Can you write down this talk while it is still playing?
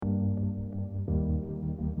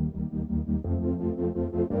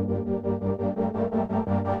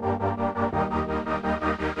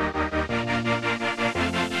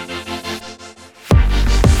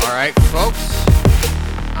right, folks.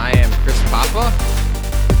 I am Chris Papa.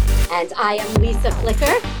 And I am Lisa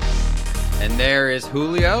Flicker. And there is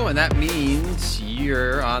Julio, and that means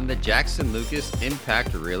you're on the Jackson Lucas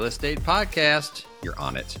Impact Real Estate Podcast. You're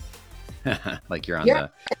on it. Like you're on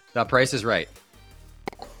the Price is Right.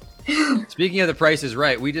 Speaking of the Price is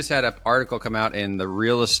Right, we just had an article come out in the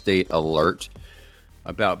Real Estate Alert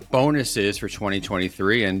about bonuses for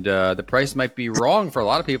 2023, and the price might be wrong for a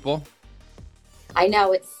lot of people. I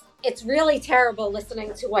know it's really terrible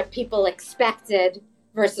listening to what people expected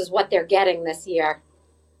versus what they're getting this year.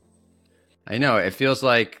 I know. It feels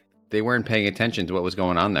like they weren't paying attention to what was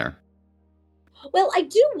going on there. Well, I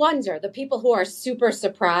do wonder, the people who are super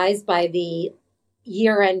surprised by the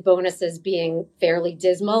year-end bonuses being fairly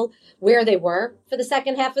dismal, where they were for the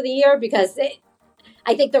second half of the year, because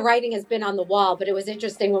I think the writing has been on the wall, but it was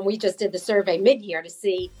interesting when we just did the survey mid-year to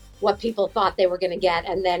see what people thought they were going to get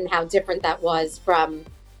and then how different that was from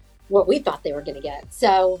what we thought they were going to get.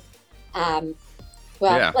 So,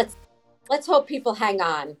 let's hope people hang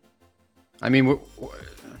on. I mean,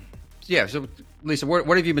 yeah. So, Lisa, what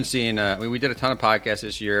have you been seeing? We did a ton of podcasts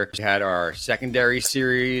this year. We had our secondary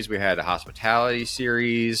series. We had a hospitality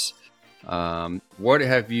series. What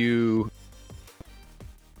have you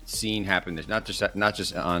seen happen? Not just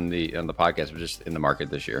on the podcast, but just in the market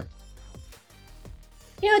this year.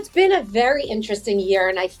 You know, it's been a very interesting year,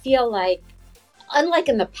 and I feel like, unlike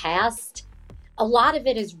in the past, a lot of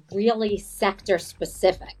it is really sector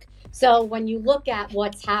specific. So when you look at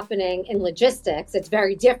what's happening in logistics, it's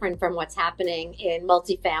very different from what's happening in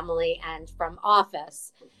multifamily and from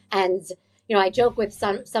office. And, you know, I joke with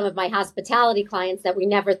some of my hospitality clients that we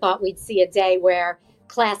never thought we'd see a day where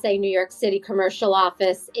Class A New York City commercial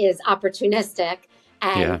office is opportunistic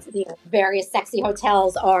and you know, various sexy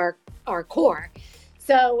hotels are core.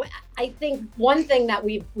 So I think one thing that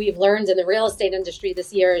we've learned in the real estate industry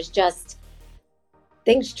this year is just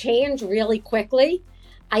things change really quickly.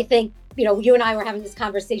 I think, you know, you and I were having this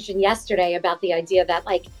conversation yesterday about the idea that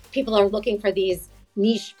like people are looking for these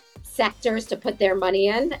niche sectors to put their money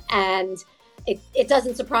in. And it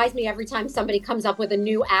doesn't surprise me every time somebody comes up with a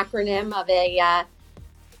new acronym of a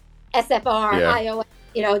SFR, IOS,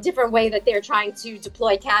 you know, different way that they're trying to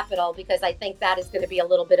deploy capital, because I think that is going to be a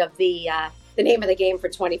little bit of the name of the game for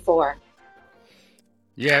 24.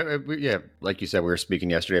 Yeah. Like you said, we were speaking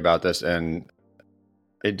yesterday about this, and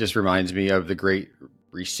it just reminds me of the Great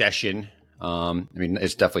Recession. I mean,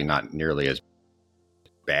 it's definitely not nearly as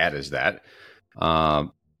bad as that.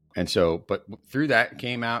 And so, but through that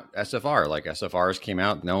came out SFR. Like SFRs came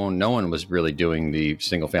out. No one was really doing the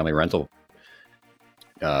single family rental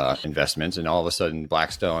investments, and all of a sudden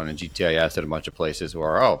Blackstone and GTIS at a bunch of places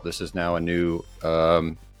were, this is now a new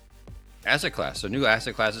asset class. So new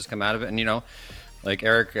asset classes come out of it. And, you know, like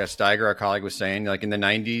Eric Steiger, our colleague, was saying, like in the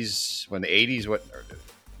 90s, when the 80s,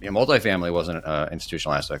 multifamily wasn't an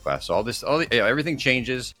institutional asset class. So everything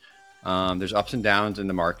changes. There's ups and downs in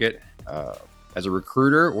the market. As a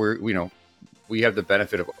recruiter, we have the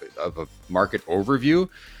benefit of a market overview.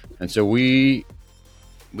 And so we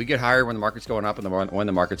get hired when the market's going up and when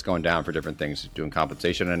the market's going down for different things, doing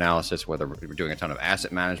compensation analysis, whether we're doing a ton of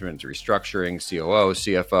asset management, restructuring, COO,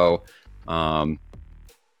 CFO.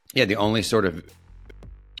 The only sort of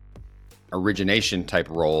origination type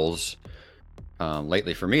roles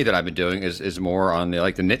lately for me that I've been doing is more on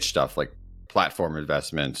the niche stuff, like platform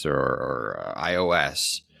investments or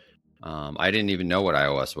iOS. I didn't even know what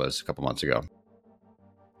iOS was a couple months ago.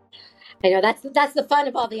 I know that's the fun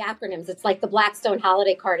of all the acronyms. It's like the Blackstone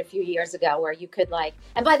holiday card a few years ago, where you could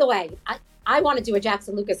and by the way, I want to do a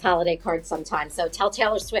Jackson Lucas holiday card sometime. So tell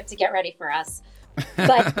Taylor Swift to get ready for us.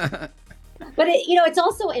 But it's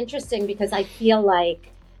also interesting because I feel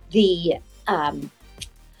like the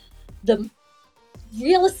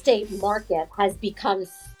real estate market has become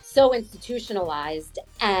so institutionalized,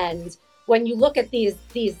 and when you look at these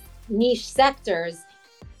niche sectors,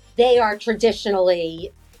 they are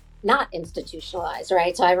traditionally not institutionalized,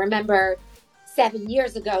 right? So I remember 7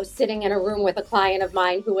 years ago sitting in a room with a client of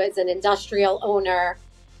mine who was an industrial owner,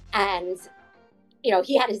 and you know,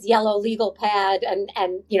 he had his yellow legal pad and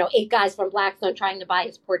 8 guys from Blackstone trying to buy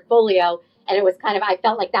his portfolio, and it was I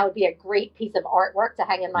felt like that would be a great piece of artwork to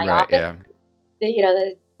hang in my office.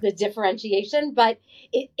 Yeah. The differentiation, but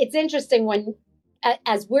it's interesting when,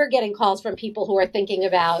 as we're getting calls from people who are thinking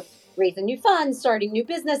about raising new funds, starting new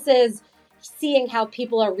businesses, seeing how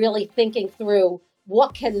people are really thinking through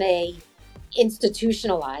what can they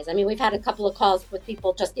institutionalize. I mean, we've had a couple of calls with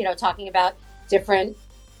people just, talking about different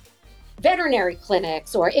veterinary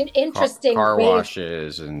clinics or interesting car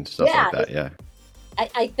washes and stuff like that. Yeah.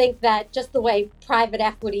 I think that just the way private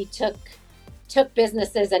equity took took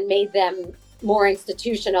businesses and made them more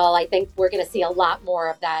institutional. I think we're going to see a lot more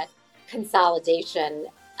of that consolidation.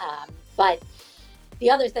 But the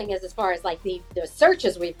other thing is, as far as like the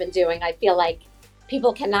searches we've been doing, I feel like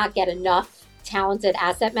people cannot get enough talented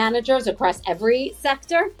asset managers across every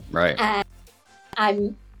sector. Right.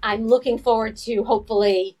 And I'm looking forward to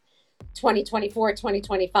hopefully 2024,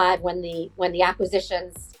 2025 when the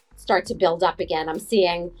acquisitions start to build up again. I'm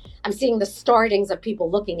seeing the startings of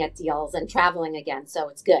people looking at deals and traveling again, so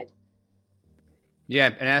it's good.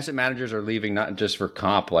 Yeah, and asset managers are leaving not just for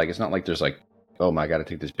comp. Like, it's not like there's like, oh my, I got to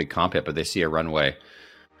take this big comp hit, but they see a runway.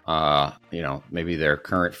 Maybe their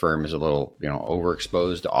current firm is a little,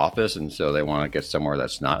 overexposed to office, and so they want to get somewhere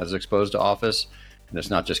that's not as exposed to office. And it's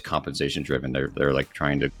not just compensation driven. They're like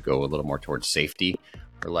trying to go a little more towards safety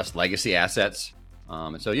or less legacy assets.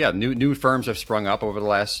 And so yeah, new firms have sprung up over the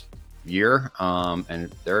last year, and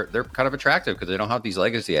they're kind of attractive because they don't have these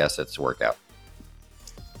legacy assets to work out.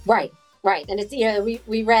 Right. And it's,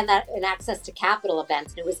 we ran that an access to capital event,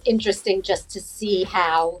 and it was interesting just to see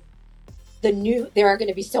how there are going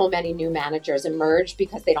to be so many new managers emerge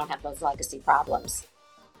because they don't have those legacy problems.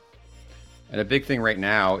 And a big thing right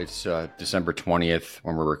now, it's December 20th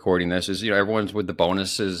when we're recording this, is, everyone's with the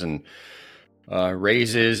bonuses and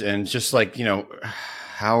raises, and just like,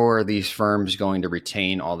 how are these firms going to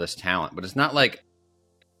retain all this talent? But it's not like,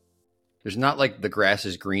 there's not like the grass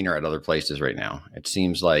is greener at other places right now. It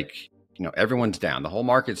seems like, everyone's down. The whole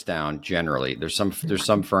market's down generally. There's some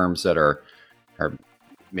firms that are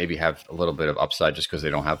maybe have a little bit of upside just because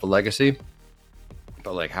they don't have the legacy.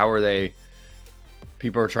 But like, how are they?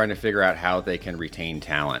 People are trying to figure out how they can retain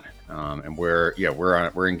talent, and we're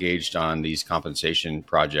engaged on these compensation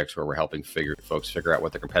projects where we're helping folks figure out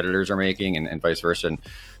what the competitors are making, and vice versa,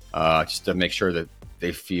 and just to make sure that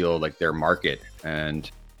they feel like their market. And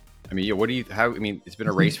I mean, it's been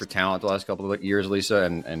a race for talent the last couple of years, Lisa,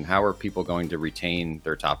 and how are people going to retain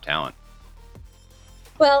their top talent?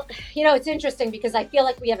 Well, it's interesting because I feel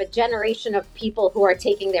like we have a generation of people who are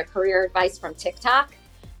taking their career advice from TikTok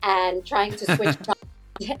and trying to switch jobs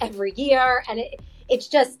every year. And it's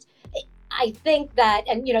just, I think that,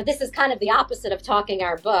 and, this is kind of the opposite of talking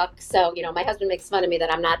our book. So, my husband makes fun of me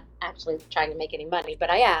that I'm not actually trying to make any money, but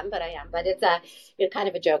I am, but it's kind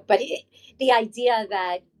of a joke. But the idea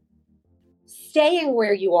that staying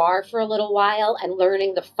where you are for a little while and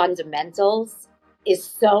learning the fundamentals is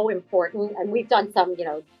so important. And we've done some,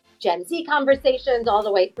 Gen Z conversations all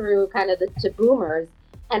the way through kind of to boomers.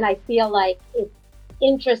 And I feel like it's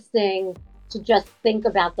interesting to just think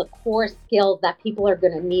about the core skills that people are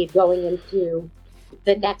going to need going into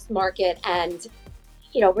the next market. And,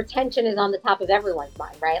 retention is on the top of everyone's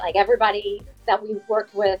mind, right? Like everybody that we've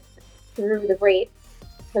worked with through the great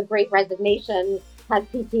resignation has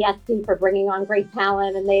PTSD for bringing on great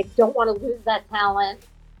talent, and they don't want to lose that talent,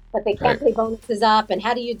 but they can't pay bonuses up. And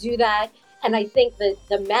how do you do that? And I think that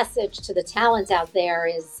the message to the talent out there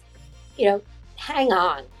is, hang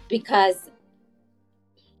on, because,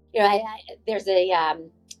 there's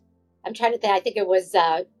I'm trying to think, I think it was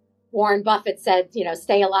Warren Buffett said,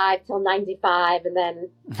 stay alive till 95. And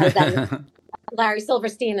then Larry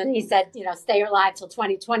Silverstein, and he said, stay alive till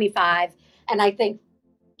 2025. And I think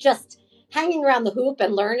just hanging around the hoop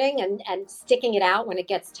and learning and sticking it out when it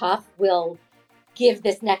gets tough will give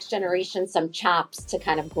this next generation some chops to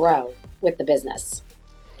kind of grow with the business.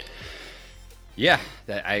 Yeah,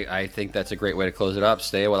 I think that's a great way to close it up.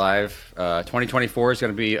 Stay alive. 2024 is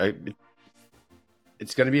going to be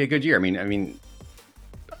it's going to be a good year. I mean,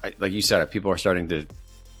 like you said,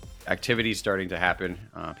 activities starting to happen.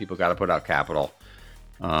 People got to put out capital.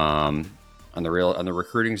 On the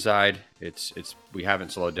recruiting side, we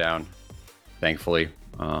haven't slowed down, thankfully.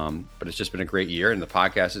 But it's just been a great year, and the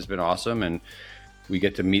podcast has been awesome, and we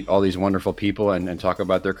get to meet all these wonderful people and talk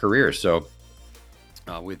about their careers. So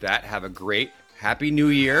with that, have a great, happy new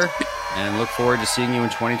year, and look forward to seeing you in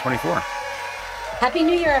 2024. Happy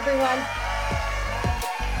New Year, everyone.